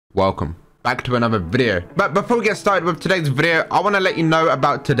Welcome back to another video. But before we get started with today's video, I want to let you know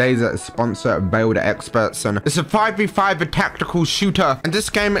about today's sponsor, Build Experts. And it's a 5v5 tactical shooter, and this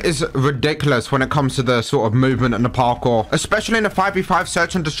game is ridiculous when it comes to the sort of movement and the parkour, especially in a 5v5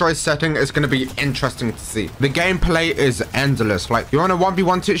 search and destroy setting. It's going to be interesting to see. The gameplay is endless. Like, you're in a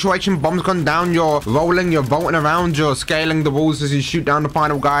 1v1 situation, bomb's gone down, you're rolling, you're vaulting around, you're scaling the walls as you shoot down the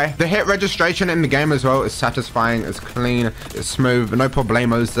final guy. The hit registration in the game as well is satisfying, it's clean, it's smooth, no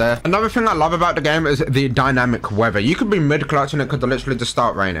problemos there. Another thing I love about the game is the dynamic weather. You could be mid-clutch and it could literally just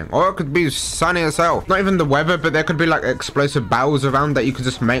start raining, or it could be sunny as hell. Not even the weather, but there could be like explosive battles around that you could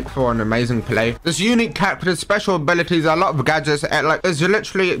just make for an amazing play. There's unique characters, special abilities, a lot of gadgets. Like, it's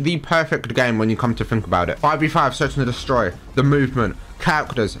literally the perfect game when you come to think about it. 5v5 search and destroy, the movement,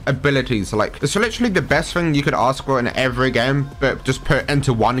 characters, abilities, like, it's literally the best thing you could ask for in every game, but just put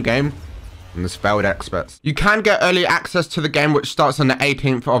into one game. And this Build Experts. You can get early access to the game, which starts on the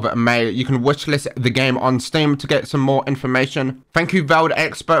 18th of May. You can wishlist the game on Steam to get some more information. Thank you, Build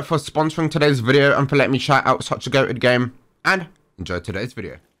Expert, for sponsoring today's video and for letting me shout out such a goated game. And enjoy today's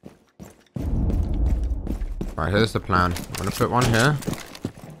video. Right, here's the plan. I'm gonna put one here.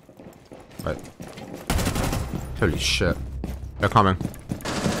 Wait. Holy shit. They're coming.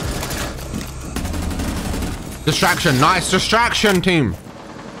 Distraction. Nice distraction, team.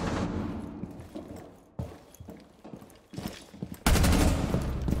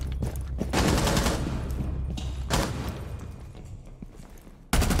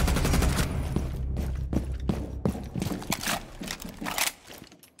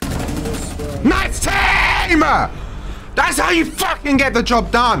 Nice team! That's how you fucking get the job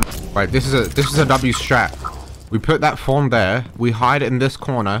done. Right, this is a W strat. We put that fawn there. We hide it in this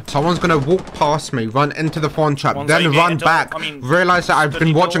corner. Someone's gonna walk past me, run into the fawn trap, then run back, realize that I've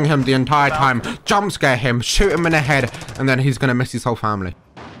been watching him the entire time, jump scare him, shoot him in the head, and then he's gonna miss his whole family.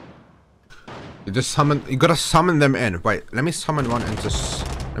 You just summon. You gotta summon them in. Wait, let me summon one into.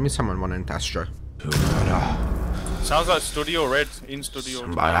 Let me summon one into Astro. Sounds like Studio Red in Studio.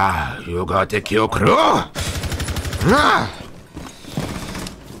 You gotta kill crew.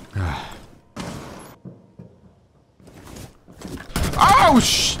 Oh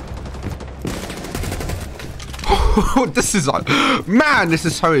sh! Oh, this is like, man, this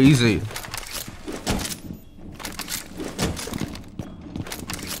is so easy.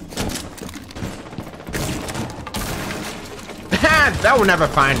 That will never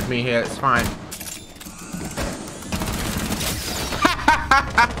find me here. It's fine.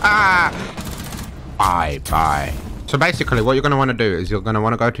 Bye. So basically what you're going to want to do is you're going to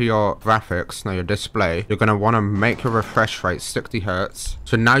want to go to your graphics, your display. You're going to want to make your refresh rate 60 hertz.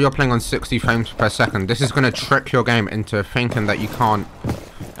 So now you're playing on 60 frames per second. This is going to trick your game into thinking that you can't.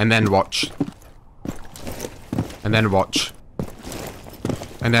 And then watch. And then watch.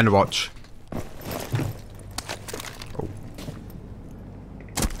 And then watch. Oh.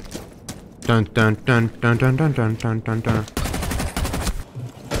 Dun dun dun dun dun dun dun dun dun dun.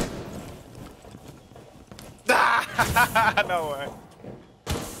 No way.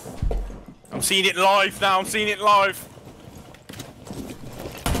 I'm seeing it live now. I'm seeing it live.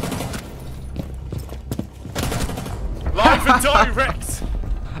 Live and direct.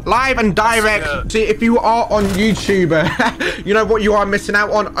 Live and direct. See, if you are on YouTube, you know what you are missing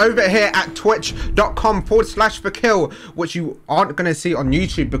out on over here at twitch.com/Thaqil, which you aren't going to see on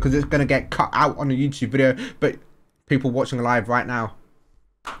YouTube because it's going to get cut out on a YouTube video, but people watching live right now.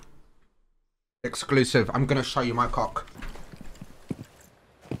 Exclusive. I'm going to show you my cock.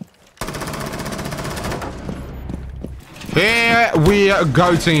 Here we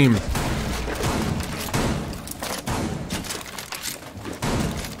go, team.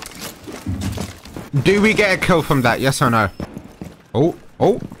 Do we get a kill from that? Yes or no? Oh.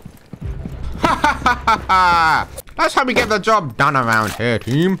 Ha ha ha ha ha! That's how we get the job done around here,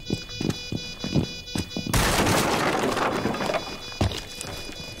 team.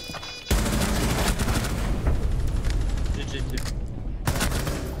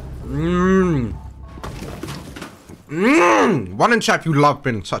 One in chat if you love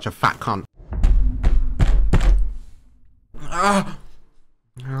being such a fat cunt.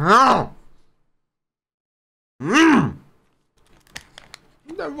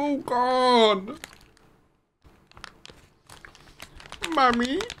 They're all gone.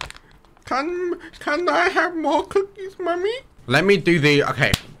 Mommy, can I have more cookies, mommy? Let me do the,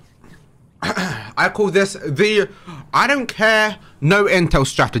 okay. I call this the I don't care, no intel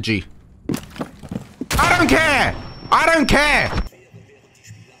strategy. I don't care. I don't care.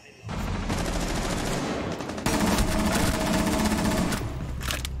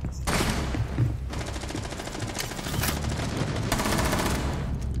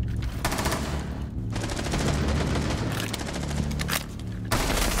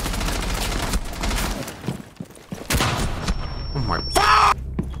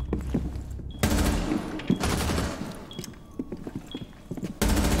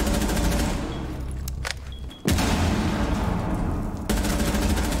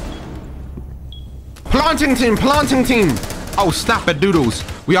 Planting team, planting team. Oh, snapper doodles.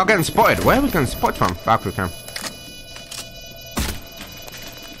 We are getting spotted. Where are we getting spotted from? Valkyrie cam.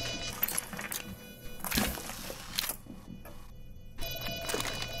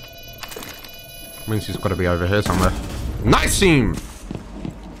 Means he's got to be over here somewhere. Nice team.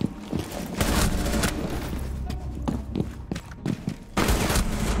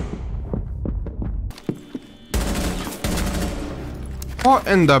 What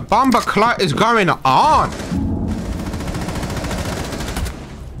in the bomber clut is going on?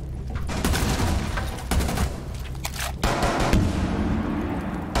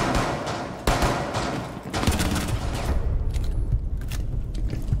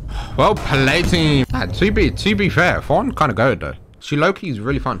 Well played, team. To be fair, Thorn kind of good though. She low-key is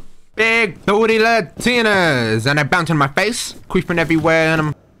really fun. Big booty Latinas, and they're bouncing my face, creeping everywhere,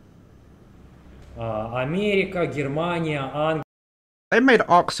 and America, Германия, Англия. They made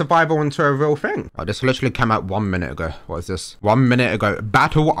Ark Survival into a real thing. Oh, this literally came out 1 minute ago. What is this? 1 minute ago.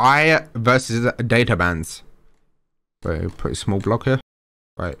 Battle Eye versus Data Bands. Wait, pretty small block here.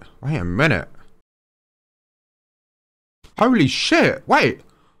 Wait a minute. Holy shit. Wait.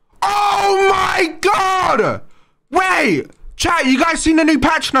 Oh my god! Wait! Chat, you guys seen the new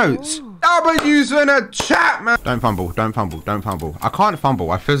patch notes? W's in a chat, man. Don't fumble, don't fumble, don't fumble. I can't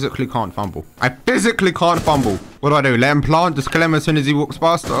fumble. I physically can't fumble. I physically can't fumble. What do? Let him plant, just kill him as soon as he walks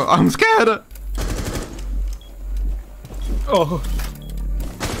past. I'm scared. Oh.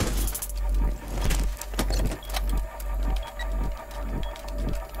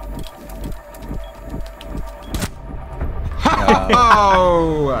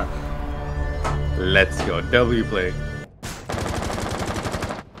 Oh! Let's go. W play.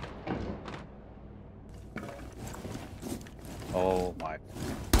 Oh my.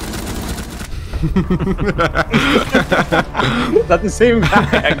 Is that the same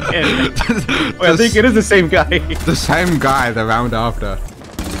guy again? Wait, I think it is the same guy. The same guy the round after.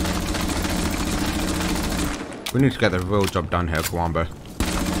 We need to get the real job done here, Kwambo.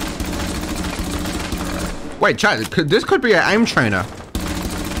 Wait, chat, this could be an aim trainer.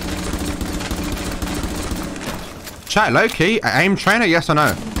 Chat, low-key, an aim trainer, yes or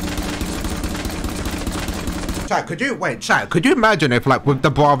no? Chat, could you imagine if, like, with the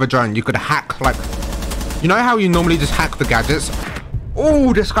Bravo drone, you could hack, like, you know how you normally just hack the gadgets?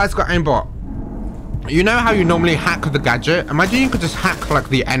 Oh, this guy's got aimbot. You know how you normally hack the gadget? Imagine you could just hack, like,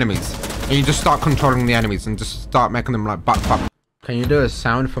 the enemies. And you just start controlling the enemies and just start making them, like, butt fuck. Can you do a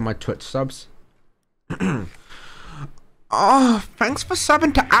sound for my Twitch subs? Oh, thanks for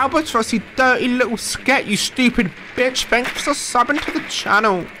subbing to Albatross, you dirty little sket, you stupid bitch. Thanks for subbing to the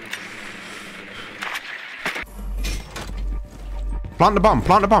channel. Plant the bomb,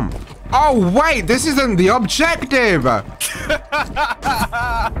 plant the bomb. Oh, wait, this isn't the objective. What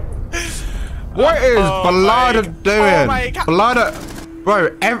is Blada doing? Blada,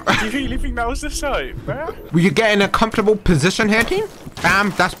 bro, you really think that was the site, bro? Will you get in a comfortable position here, team?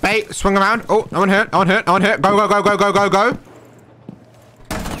 Bam, that's bait. Swing around. Oh, no one hit, no one hit, no one hit. Go, go, go, go, go, go, go.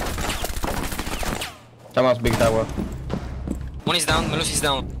 Someone's big tower. One is down, Melus is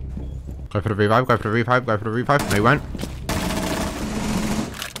down. Go for the revive, go for the revive, go for the revive. No, you won't.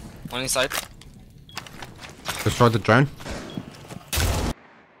 One inside. Destroy the drone.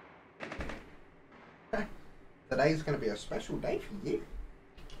 Today's gonna be a special day for you.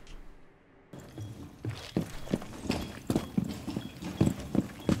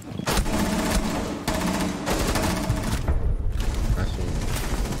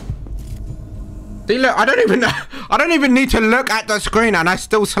 See, look, I don't even need to look at the screen and I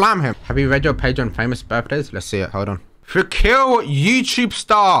still slam him. Have you read your page on famous birthdays? Let's see it, hold on. Thaqil, YouTube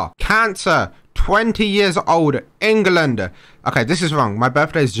star, cancer, 20 years old, England. Okay, this is wrong. My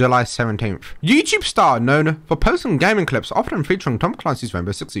birthday is July 17th. YouTube star known for posting gaming clips, often featuring Tom Clancy's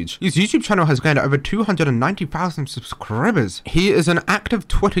Rainbow Six Siege. His YouTube channel has gained over 290,000 subscribers. He is an active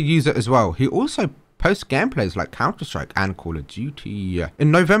Twitter user as well. He also post gameplays like Counter-Strike and Call of Duty.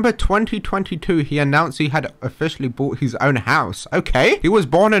 In November 2022, he announced he had officially bought his own house. Okay. He was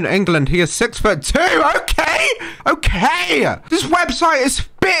born in England. He is 6'2". Okay. Okay. This website is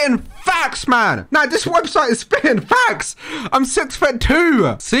spitting facts, man. Nah, this website is spitting facts. I'm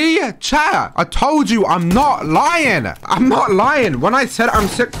 6'2". See, chat. I told you I'm not lying. I'm not lying. When I said I'm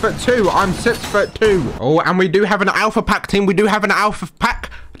 6'2", I'm 6'2". Oh, and we do have an alpha pack, team. We do have an alpha pack.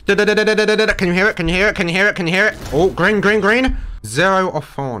 Can you hear it? Can you hear it? Can you hear it? Can you hear it? Oh, green, green, green. Zero or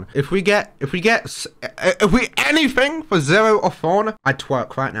Thorn. If we anything for Zero or Thorn, I'd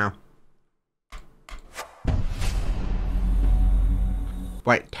twerk right now.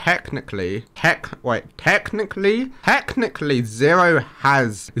 Wait, technically,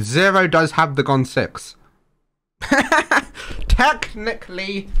 Zero does have the gun 6.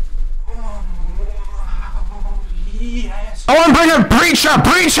 Technically. Yes. I want to bring a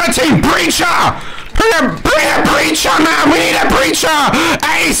breacher team, breacher! Bring a breacher, man! We need a breacher!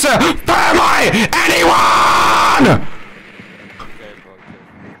 Ace! Thermite! Anyone!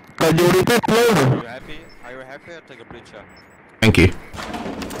 Are you happy? Are you happy? I'll take a breacher. Thank you.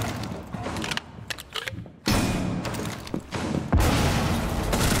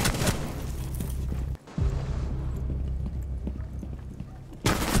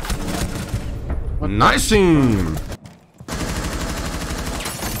 Nice team!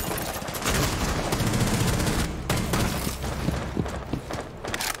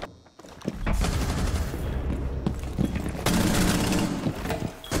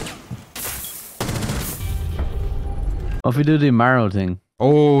 What if we do the Marrow thing?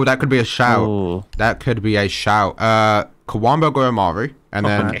 Oh, that could be a shout. Oh. That could be a shout. Kawamba go Amari, and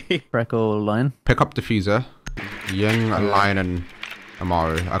then Freckle line. pick up diffuser. Ying, Line, and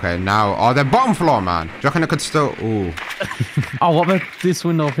Amaru. Okay, now, oh, they're bottom floor, man. Do you reckon it could still? Ooh. Oh, what about this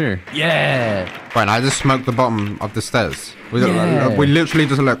window up here? Yeah. Right, I just smoked the bottom of the stairs. We Yeah. we literally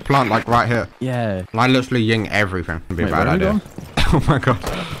just like plant like right here. Yeah. Line literally Ying everything. It'd be a Wait, bad where are we idea. going? Oh my god.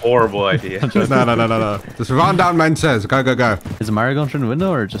 Horrible idea. No. Just run down main stairs. Go. Is the Mario going through the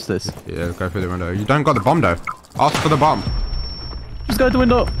window or just this? Yeah, go through the window. You don't got the bomb though. Ask for the bomb. Just go out the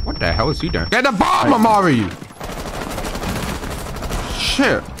window. What the hell is he doing? Get the bomb, Amari!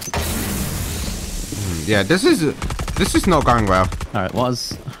 Shit. Yeah, this is not going well. Alright,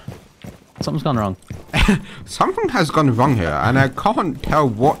 something's gone wrong. Something has gone wrong here, and I can't tell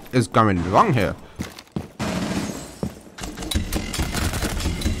what is going wrong here.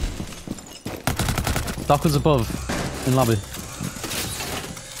 Doc was above in lobby.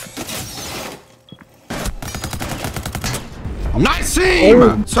 Nice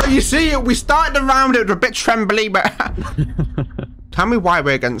team! So you see, we started the round, it was a bit trembly, but... Tell me why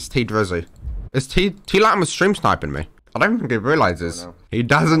we're against T Drizzy. Is T Latin was stream sniping me? I don't think he realizes. He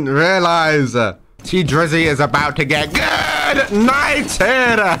doesn't realize. T Drizzy is about to get good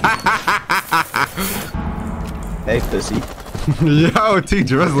knighted! Hey, pussy. Yo, T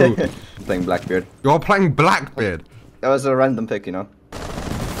Drizzle. Playing Blackbeard. You're playing Blackbeard. That was a random pick, you know.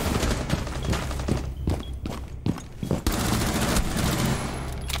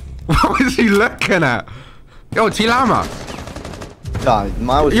 What was he looking at? Yo, T Lama. Nah,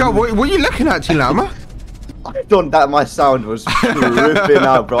 mine was. Yo, what are you looking at, T Lama? I thought that my sound was ripping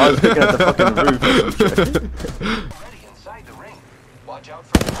out, bro. I was looking at the fucking roof or some shit. Ready inside the ring. Watch out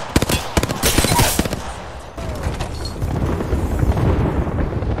for.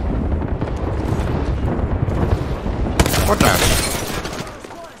 What the?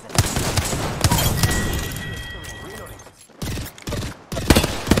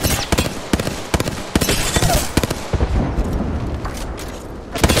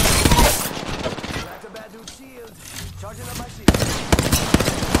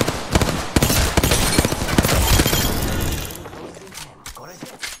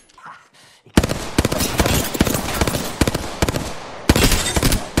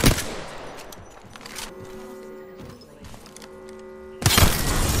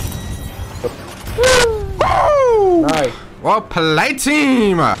 Nice. Well, play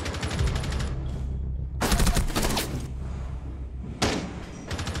team. What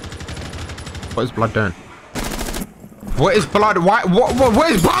is blood doing? What is blood?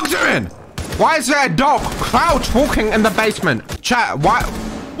 What is blood doing? Why is there a dog crouch walking in the basement? Chat, why?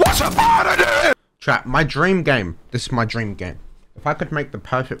 What's a blood doing? Chat, my dream game. This is my dream game. If I could make the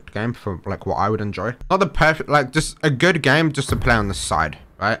perfect game for like what I would enjoy. Not the perfect, like just a good game just to play on the side,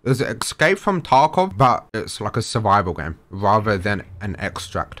 right? There's Escape from Tarkov, but it's like a survival game rather than an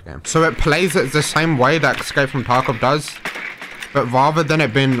extract game. So it plays it the same way that Escape from Tarkov does. But rather than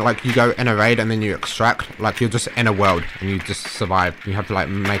it being like you go in a raid and then you extract, like you're just in a world and you just survive. You have to like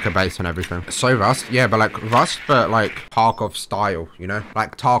make a base and everything. So Rust, yeah, but like Rust, but like Tarkov style, you know?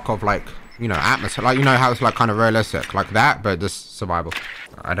 Like Tarkov, like, you know, atmosphere. Like, you know how it's like kind of realistic, like that, but just survival.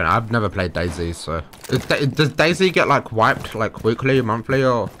 I don't know, I've never played DayZ, so. Does DayZ get like wiped like weekly, monthly,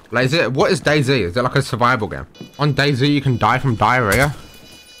 or? Like, what is DayZ? Is it like a survival game? On DayZ you can die from diarrhea?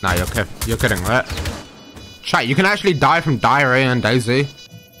 Nah, you're kidding, right? Chat, you can actually die from diarrhea in DayZ.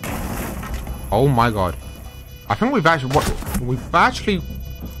 Oh my god. I think we've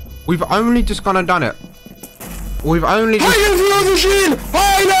only just gone and done it. We've only just... I love you, machine!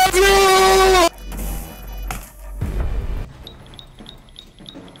 I love you!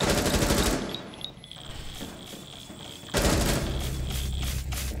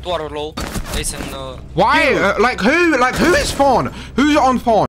 Two are low. Ace and Why? Like who is Fawn? Who's on Fawn?